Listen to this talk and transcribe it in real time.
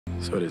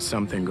So did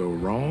something go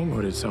wrong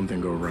or did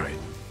something go right?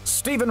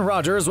 Stephen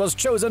Rogers was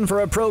chosen for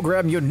a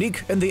program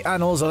unique in the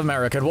annals of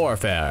American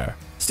warfare.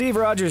 Steve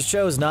Rogers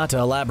chose not to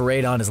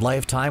elaborate on his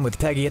lifetime with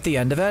Peggy at the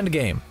end of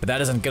Endgame, but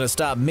that isn't gonna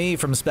stop me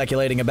from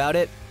speculating about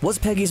it. Was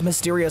Peggy's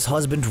mysterious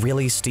husband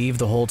really Steve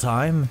the whole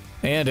time?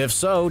 And if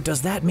so,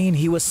 does that mean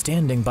he was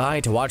standing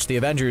by to watch the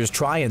Avengers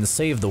try and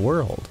save the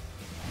world?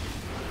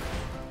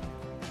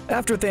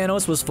 After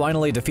Thanos was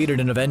finally defeated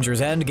in Avengers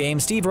Endgame,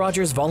 Steve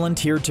Rogers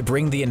volunteered to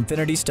bring the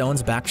Infinity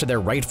Stones back to their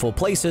rightful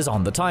places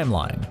on the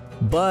timeline.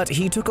 But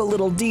he took a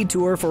little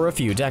detour for a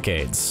few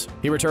decades.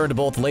 He returned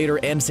both later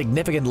and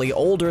significantly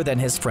older than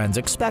his friends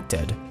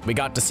expected. We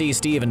got to see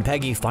Steve and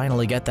Peggy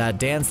finally get that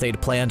dance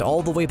they'd planned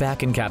all the way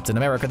back in Captain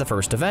America: The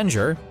First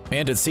Avenger,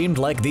 and it seemed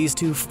like these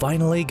two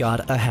finally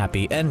got a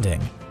happy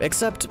ending.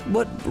 Except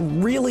what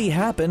really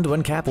happened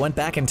when Cap went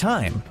back in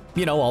time?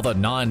 You know, all the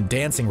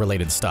non-dancing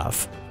related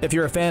stuff. If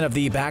you're a fan of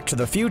the Back to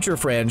the Future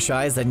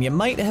franchise, then you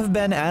might have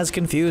been as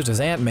confused as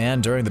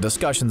Ant-Man during the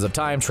discussions of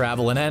time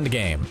travel in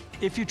Endgame.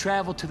 If you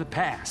travel to the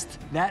past,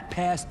 that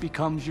past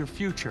becomes your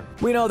future.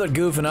 We know that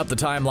goofing up the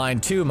timeline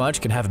too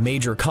much can have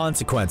major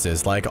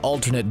consequences, like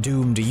alternate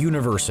doomed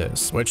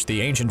universes, which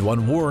the Ancient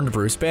One warned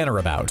Bruce Banner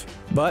about.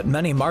 But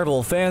many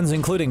Marvel fans,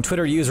 including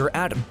Twitter user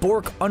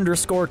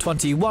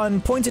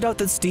 @Bork_21, pointed out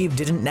that Steve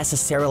didn't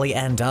necessarily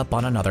end up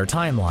on another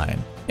timeline.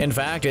 In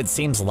fact, it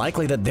seems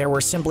likely that there were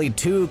simply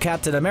two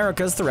Captain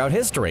Americas throughout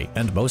history,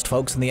 and most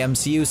folks in the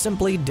MCU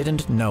simply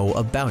didn't know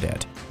about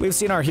it. We've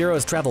seen our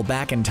heroes travel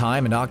back in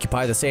time and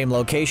occupy the same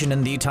location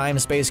in the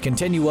time-space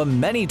continuum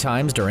many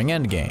times during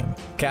Endgame.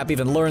 Cap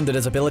even learned that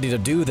his ability to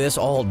do this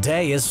all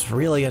day is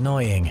really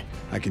annoying.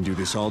 I can do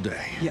this all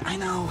day. Yeah, I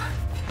know.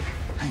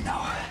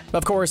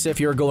 Of course, if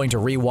you're going to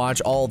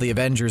rewatch all the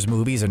Avengers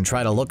movies and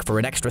try to look for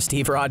an extra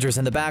Steve Rogers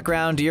in the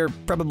background, you're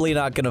probably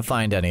not gonna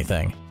find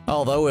anything.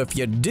 Although if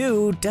you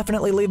do,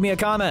 definitely leave me a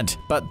comment.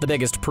 But the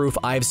biggest proof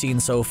I've seen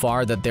so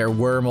far that there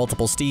were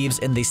multiple Steves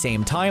in the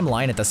same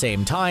timeline at the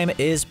same time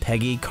is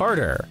Peggy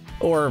Carter.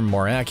 Or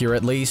more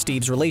accurately,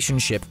 Steve's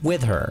relationship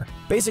with her.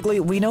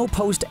 Basically, we know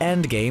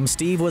post-Endgame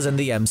Steve was in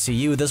the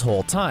MCU this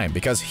whole time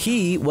because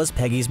he was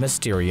Peggy's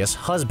mysterious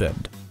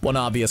husband. One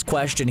obvious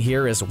question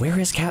here is, where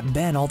has Cap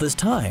been all this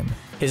time?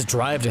 His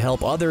drive to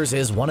help others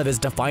is one of his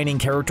defining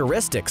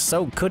characteristics,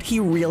 so could he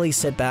really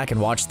sit back and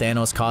watch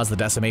Thanos cause the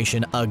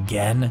decimation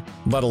again?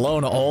 Let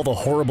alone all the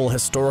horrible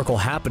historical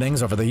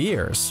happenings over the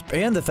years,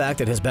 and the fact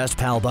that his best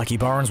pal Bucky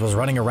Barnes was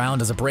running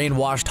around as a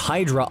brainwashed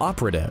Hydra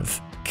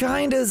operative.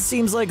 Kinda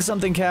seems like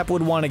something Cap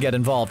would want to get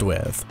involved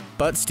with.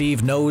 But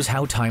Steve knows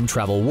how time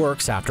travel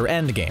works after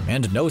Endgame,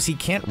 and knows he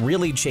can't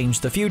really change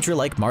the future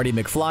like Marty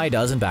McFly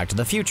does in Back to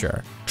the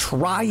Future.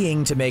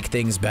 Trying to make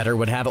things better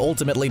would have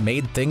ultimately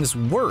made things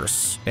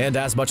worse. And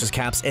as much as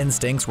Cap's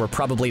instincts were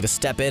probably to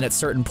step in at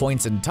certain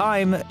points in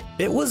time,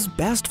 it was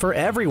best for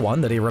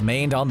everyone that he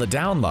remained on the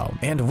down low,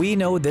 and we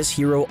know this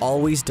hero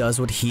always does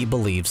what he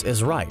believes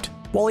is right.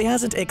 While he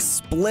hasn't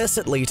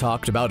explicitly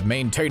talked about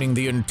maintaining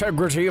the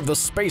integrity of the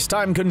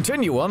space-time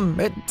continuum,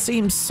 it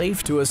seems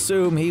safe to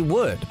assume he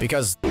would,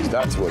 because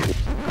That's what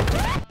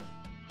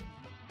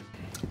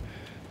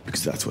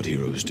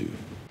heroes do.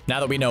 now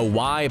that we know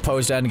why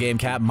post-Endgame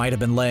Cap might have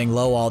been laying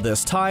low all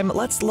this time,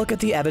 let's look at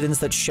the evidence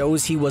that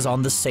shows he was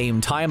on the same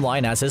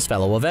timeline as his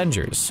fellow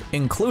Avengers,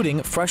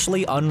 including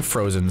freshly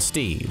unfrozen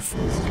Steve.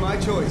 This is my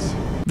choice.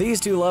 These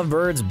two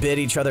lovebirds bid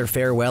each other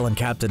farewell in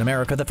Captain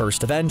America: The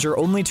First Avenger,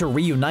 only to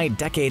reunite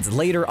decades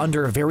later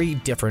under very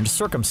different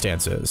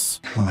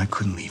circumstances. Well, I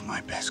couldn't leave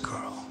my best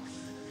girl.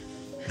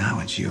 Not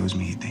when she owes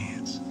me a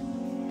dance.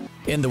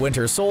 In The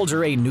Winter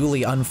Soldier, a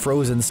newly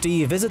unfrozen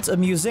Steve visits a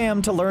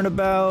museum to learn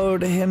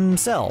about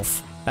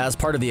himself. As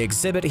part of the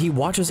exhibit, he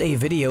watches a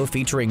video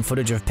featuring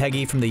footage of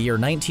Peggy from the year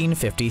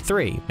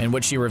 1953, in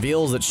which she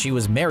reveals that she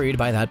was married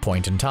by that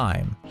point in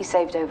time. He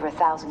saved over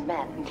 1,000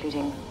 men,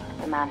 including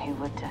the man who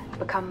would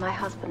become my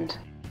husband.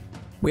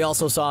 We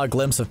also saw a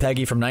glimpse of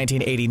Peggy from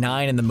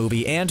 1989 in the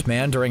movie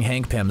Ant-Man during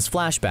Hank Pym's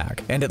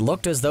flashback, and it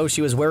looked as though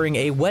she was wearing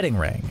a wedding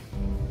ring.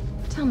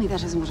 Tell me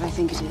that isn't what I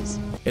think it is.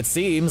 It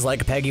seems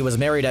like Peggy was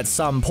married at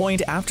some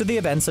point after the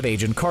events of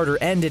Agent Carter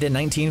ended in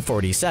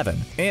 1947,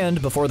 and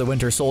before the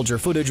Winter Soldier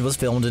footage was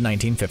filmed in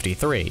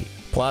 1953.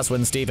 Plus,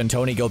 when Steve and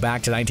Tony go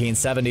back to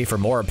 1970 for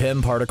more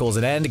Pym particles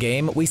in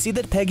Endgame, we see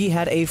that Peggy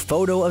had a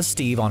photo of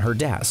Steve on her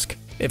desk.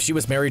 If she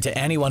was married to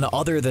anyone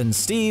other than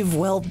Steve,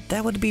 well,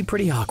 that would be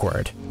pretty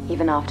awkward.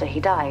 Even after he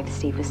died,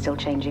 Steve was still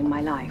changing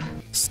my life.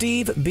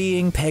 Steve,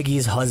 being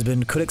Peggy's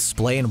husband, could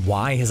explain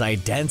why his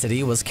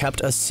identity was kept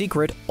a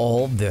secret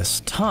all this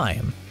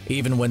time.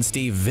 Even when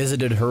Steve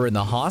visited her in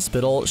the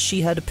hospital,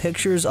 she had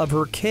pictures of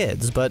her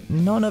kids, but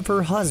none of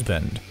her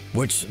husband.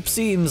 which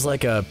seems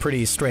like a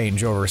pretty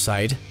strange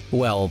oversight.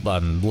 Well,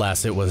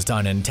 unless it was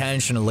done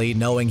intentionally,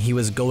 knowing he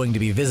was going to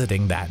be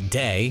visiting that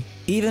day.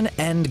 Even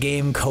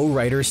Endgame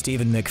co-writer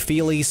Stephen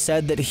McFeely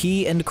said that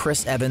he and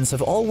Chris Evans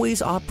have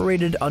always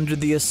operated under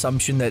the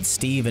assumption that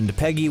Steve and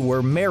Peggy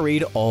were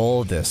married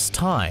all this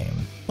time.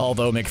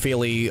 Although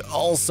McFeely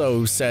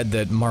also said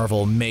that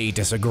Marvel may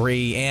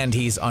disagree and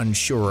he's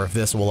unsure if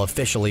this will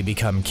officially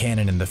become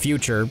canon in the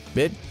future,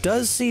 it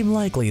does seem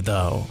likely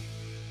though.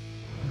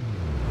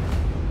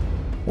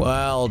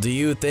 Well, do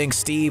you think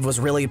Steve was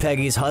really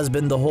Peggy's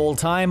husband the whole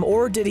time,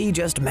 or did he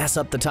just mess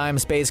up the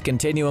time-space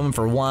continuum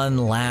for one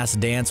last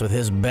dance with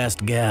his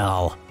best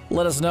gal?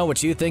 Let us know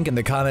what you think in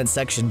the comment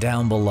section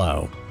down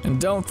below.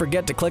 And don't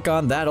forget to click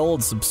on that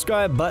old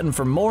subscribe button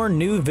for more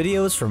new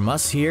videos from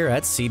us here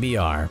at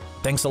CBR.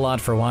 Thanks a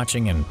lot for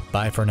watching, and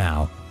bye for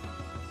now.